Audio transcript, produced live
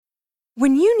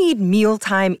When you need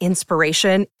mealtime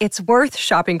inspiration, it's worth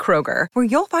shopping Kroger, where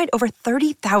you'll find over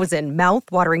 30,000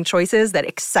 mouth-watering choices that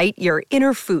excite your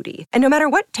inner foodie. And no matter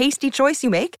what tasty choice you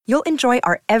make, you'll enjoy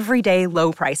our everyday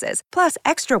low prices, plus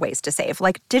extra ways to save,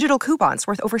 like digital coupons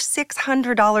worth over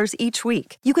 $600 each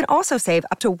week. You can also save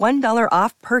up to $1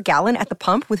 off per gallon at the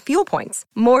pump with fuel points.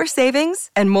 More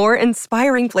savings and more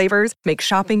inspiring flavors make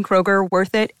shopping Kroger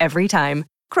worth it every time.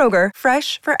 Kroger,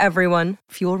 fresh for everyone.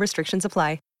 Fuel restrictions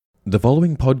apply. The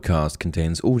following podcast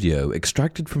contains audio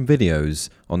extracted from videos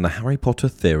on the Harry Potter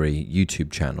Theory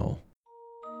YouTube channel.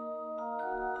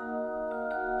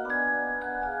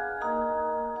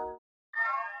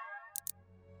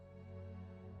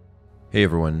 Hey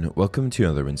everyone, welcome to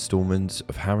another installment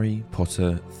of Harry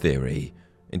Potter Theory.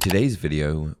 In today's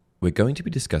video, we're going to be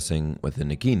discussing whether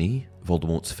Nagini,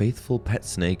 Voldemort's faithful pet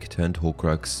snake turned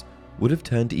Horcrux, would have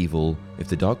turned evil if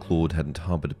the Dark Lord hadn't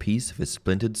harbored a piece of his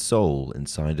splintered soul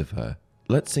inside of her.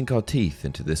 Let's sink our teeth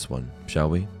into this one, shall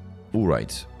we?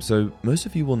 Alright, so most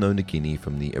of you will know Nagini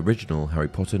from the original Harry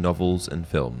Potter novels and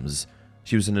films.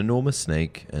 She was an enormous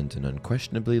snake and an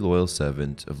unquestionably loyal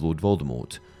servant of Lord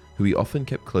Voldemort, who he often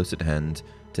kept close at hand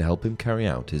to help him carry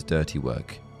out his dirty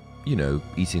work. You know,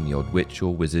 eating the odd witch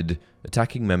or wizard,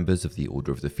 attacking members of the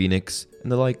Order of the Phoenix,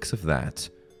 and the likes of that.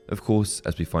 Of course,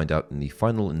 as we find out in the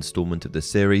final installment of the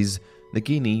series,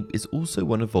 Nagini is also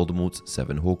one of Voldemort's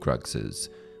 7 Horcruxes,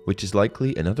 which is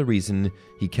likely another reason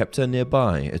he kept her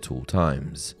nearby at all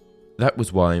times. That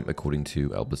was why, according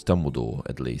to Albus Dumbledore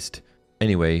at least.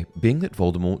 Anyway, being that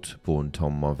Voldemort, born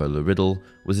Tom Marvolo Riddle,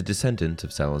 was a descendant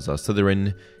of Salazar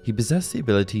Slytherin, he possessed the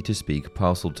ability to speak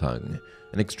Parseltongue,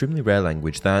 an extremely rare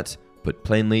language that, put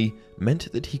plainly,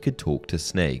 meant that he could talk to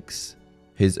snakes.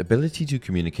 His ability to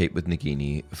communicate with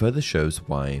Nagini further shows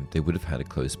why they would have had a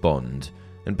close bond,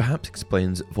 and perhaps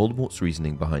explains Voldemort's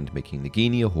reasoning behind making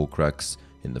Nagini a Horcrux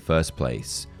in the first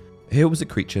place. Here was a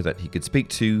creature that he could speak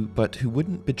to, but who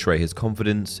wouldn't betray his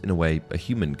confidence in a way a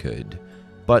human could.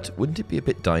 But wouldn't it be a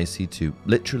bit dicey to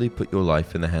literally put your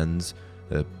life in the hands,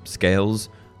 scales,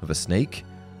 of a snake?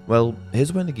 Well,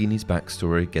 here's where Nagini's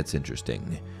backstory gets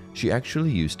interesting. She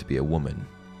actually used to be a woman.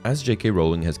 As J.K.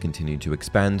 Rowling has continued to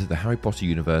expand the Harry Potter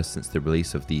universe since the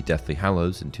release of the Deathly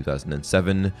Hallows in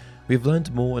 2007, we have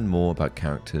learned more and more about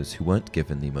characters who weren't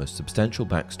given the most substantial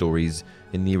backstories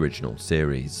in the original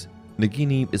series.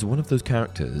 Nagini is one of those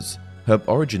characters. Her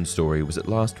origin story was at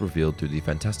last revealed through the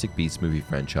Fantastic Beasts movie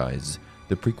franchise,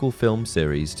 the prequel film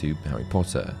series to Harry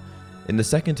Potter. In the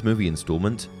second movie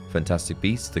installment, Fantastic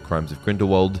Beasts: The Crimes of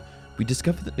Grindelwald, we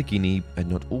discover that Nagini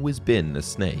had not always been a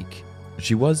snake.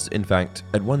 She was, in fact,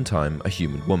 at one time a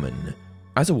human woman.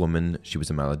 As a woman, she was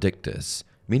a maledictus,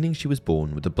 meaning she was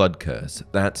born with a blood curse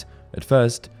that, at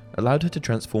first, allowed her to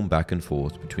transform back and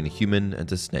forth between a human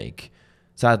and a snake.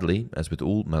 Sadly, as with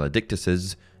all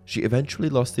maledictuses, she eventually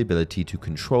lost the ability to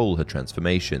control her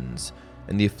transformations,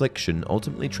 and the affliction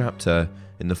ultimately trapped her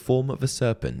in the form of a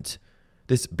serpent.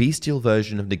 This bestial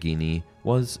version of Nagini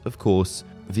was, of course,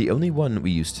 the only one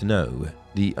we used to know,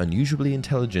 the unusually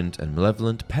intelligent and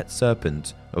malevolent pet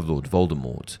serpent of Lord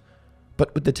Voldemort.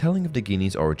 But with the telling of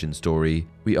Nagini's origin story,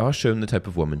 we are shown the type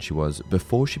of woman she was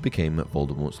before she became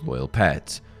Voldemort's loyal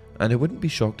pet, and I wouldn't be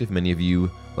shocked if many of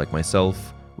you, like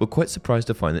myself, were quite surprised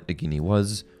to find that Nagini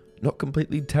was not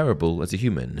completely terrible as a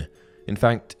human. In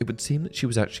fact, it would seem that she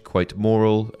was actually quite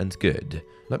moral and good.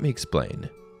 Let me explain.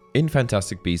 In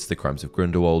Fantastic Beasts: The Crimes of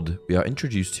Grindelwald, we are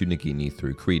introduced to Nagini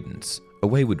through Credence, a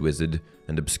wayward wizard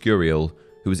and obscurial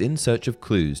who is in search of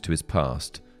clues to his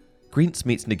past. Credence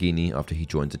meets Nagini after he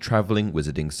joins a traveling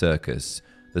wizarding circus,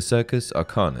 the Circus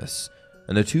Arcanus,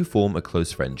 and the two form a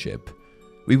close friendship.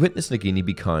 We witness Nagini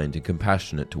be kind and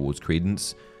compassionate towards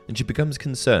Credence, and she becomes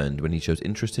concerned when he shows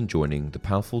interest in joining the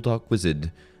powerful dark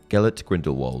wizard, Gellert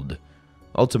Grindelwald.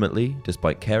 Ultimately,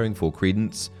 despite caring for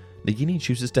Credence, Nagini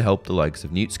chooses to help the likes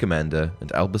of Newt Scamander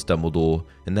and Albus Dumbledore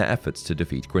in their efforts to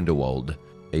defeat Grindelwald,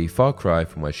 a far cry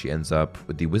from where she ends up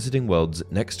with the wizarding world's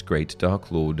next great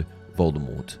Dark Lord,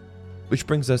 Voldemort. Which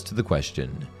brings us to the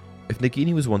question, if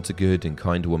Nagini was once a good and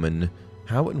kind woman,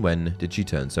 how and when did she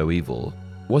turn so evil?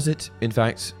 Was it, in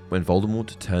fact, when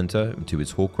Voldemort turned her into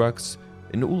his Horcrux?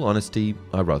 In all honesty,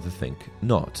 I rather think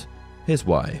not. Here's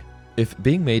why. If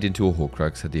being made into a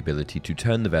Horcrux had the ability to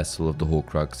turn the vessel of the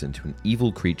Horcrux into an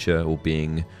evil creature or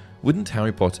being, wouldn't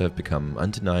Harry Potter have become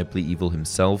undeniably evil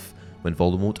himself when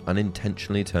Voldemort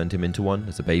unintentionally turned him into one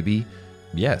as a baby?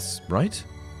 Yes, right?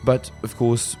 But, of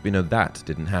course, we know that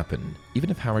didn't happen, even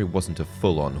if Harry wasn't a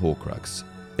full-on Horcrux.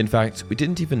 In fact, we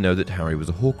didn't even know that Harry was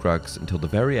a Horcrux until the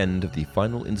very end of the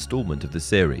final installment of the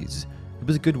series. He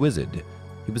was a good wizard.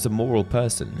 He was a moral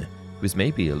person. He was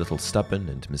maybe a little stubborn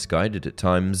and misguided at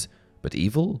times, But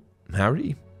evil?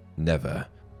 Harry? Never.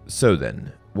 So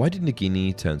then, why did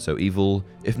Nagini turn so evil,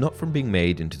 if not from being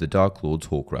made into the Dark Lord's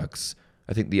Horcrux?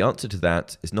 I think the answer to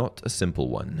that is not a simple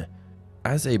one.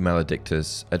 As a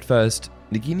Maledictus, at first,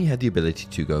 Nagini had the ability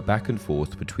to go back and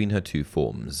forth between her two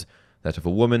forms, that of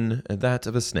a woman and that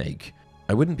of a snake.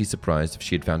 I wouldn't be surprised if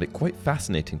she had found it quite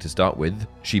fascinating to start with.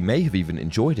 She may have even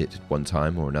enjoyed it at one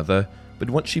time or another, but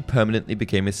once she permanently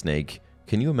became a snake,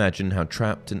 can you imagine how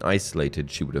trapped and isolated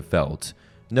she would have felt,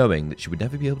 knowing that she would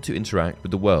never be able to interact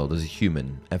with the world as a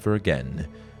human ever again?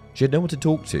 She had no one to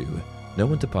talk to, no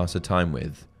one to pass her time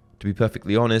with. To be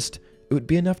perfectly honest, it would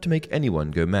be enough to make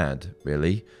anyone go mad,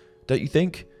 really. Don't you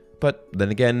think? But then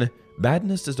again,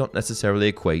 madness does not necessarily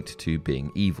equate to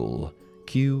being evil.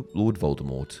 Cue Lord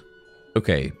Voldemort.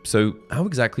 Okay, so how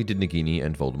exactly did Nagini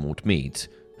and Voldemort meet?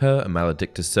 Her a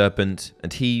Maledictus serpent,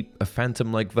 and he a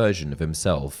phantom-like version of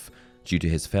himself, due to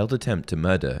his failed attempt to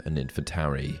murder an infant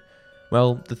Harry.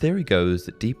 Well, the theory goes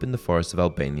that deep in the forests of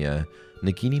Albania,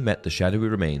 Nagini met the shadowy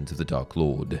remains of the Dark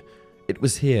Lord. It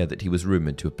was here that he was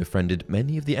rumoured to have befriended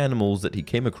many of the animals that he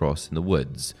came across in the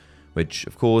woods, which,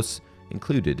 of course,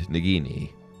 included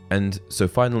Nagini. And so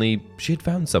finally, she had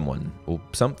found someone, or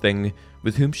something,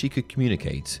 with whom she could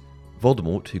communicate.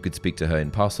 Voldemort, who could speak to her in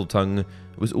Parseltongue,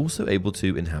 was also able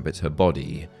to inhabit her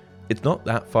body. It's not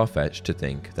that far-fetched to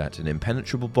think that an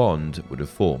impenetrable bond would have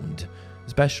formed,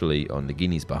 especially on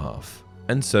Nagini's behalf.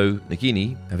 And so,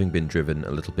 Nagini, having been driven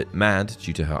a little bit mad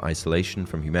due to her isolation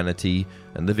from humanity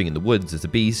and living in the woods as a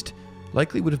beast,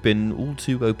 likely would have been all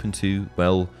too open to,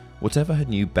 well, whatever her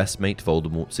new best mate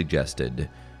Voldemort suggested,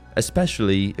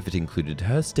 especially if it included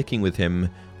her sticking with him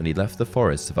when he left the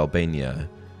forests of Albania.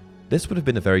 This would have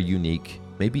been a very unique,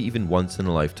 maybe even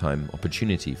once-in-a-lifetime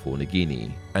opportunity for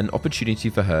Nagini, an opportunity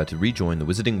for her to rejoin the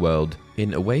wizarding world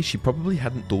in a way she probably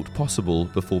hadn't thought possible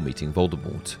before meeting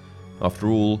Voldemort. After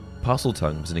all,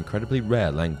 Parseltongue was an incredibly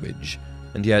rare language,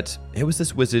 and yet here was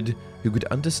this wizard who could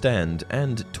understand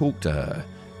and talk to her.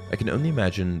 I can only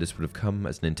imagine this would have come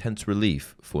as an intense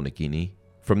relief for Nagini.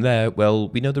 From there, well,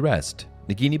 we know the rest.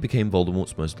 Nagini became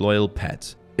Voldemort's most loyal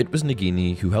pet. It was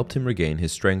Nagini who helped him regain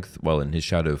his strength while in his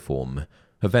shadow form.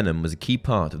 Her venom was a key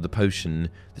part of the potion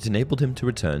that enabled him to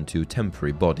return to a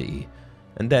temporary body.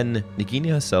 And then, Nagini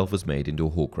herself was made into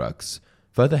a Horcrux,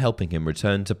 further helping him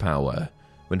return to power,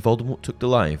 when Voldemort took the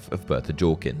life of Bertha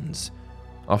Jorkins.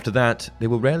 After that, they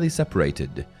were rarely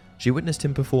separated. She witnessed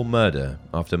him perform murder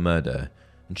after murder,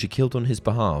 and she killed on his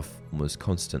behalf almost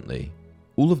constantly.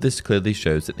 All of this clearly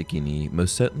shows that Nagini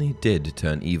most certainly did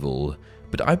turn evil,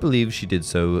 but I believe she did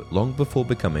so long before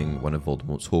becoming one of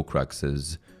Voldemort's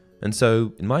Horcruxes. And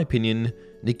so, in my opinion,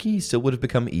 Nagini still would have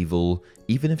become evil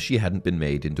even if she hadn't been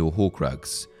made into a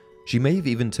Horcrux. She may have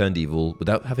even turned evil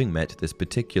without having met this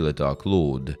particular Dark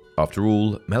Lord. After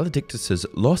all, Maledictus has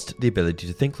lost the ability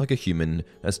to think like a human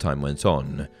as time went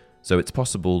on, so it's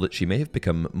possible that she may have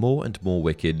become more and more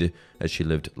wicked as she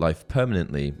lived life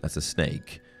permanently as a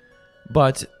snake.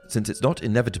 But, since it's not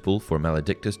inevitable for a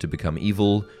Maledictus to become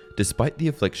evil, despite the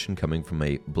affliction coming from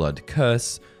a blood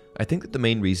curse, I think that the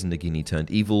main reason Nagini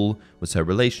turned evil was her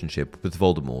relationship with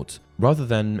Voldemort, rather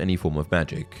than any form of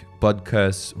magic, blood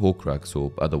curse, Horcrux,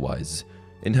 or otherwise.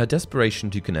 In her desperation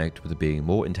to connect with a being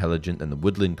more intelligent than the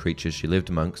woodland creatures she lived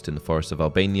amongst in the forests of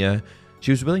Albania,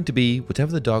 she was willing to be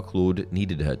whatever the Dark Lord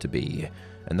needed her to be,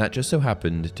 and that just so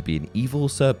happened to be an evil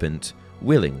serpent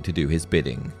willing to do his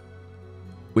bidding.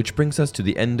 Which brings us to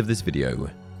the end of this video.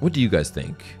 What do you guys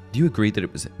think? Do you agree that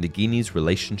it was Nagini's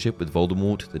relationship with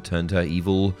Voldemort that turned her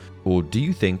evil? Or do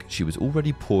you think she was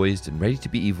already poised and ready to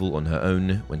be evil on her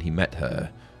own when he met her?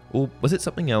 Or was it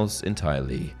something else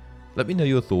entirely? Let me know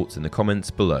your thoughts in the comments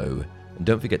below, and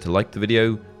don't forget to like the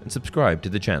video and subscribe to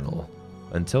the channel.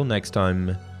 Until next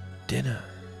time, dinner,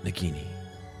 Nagini.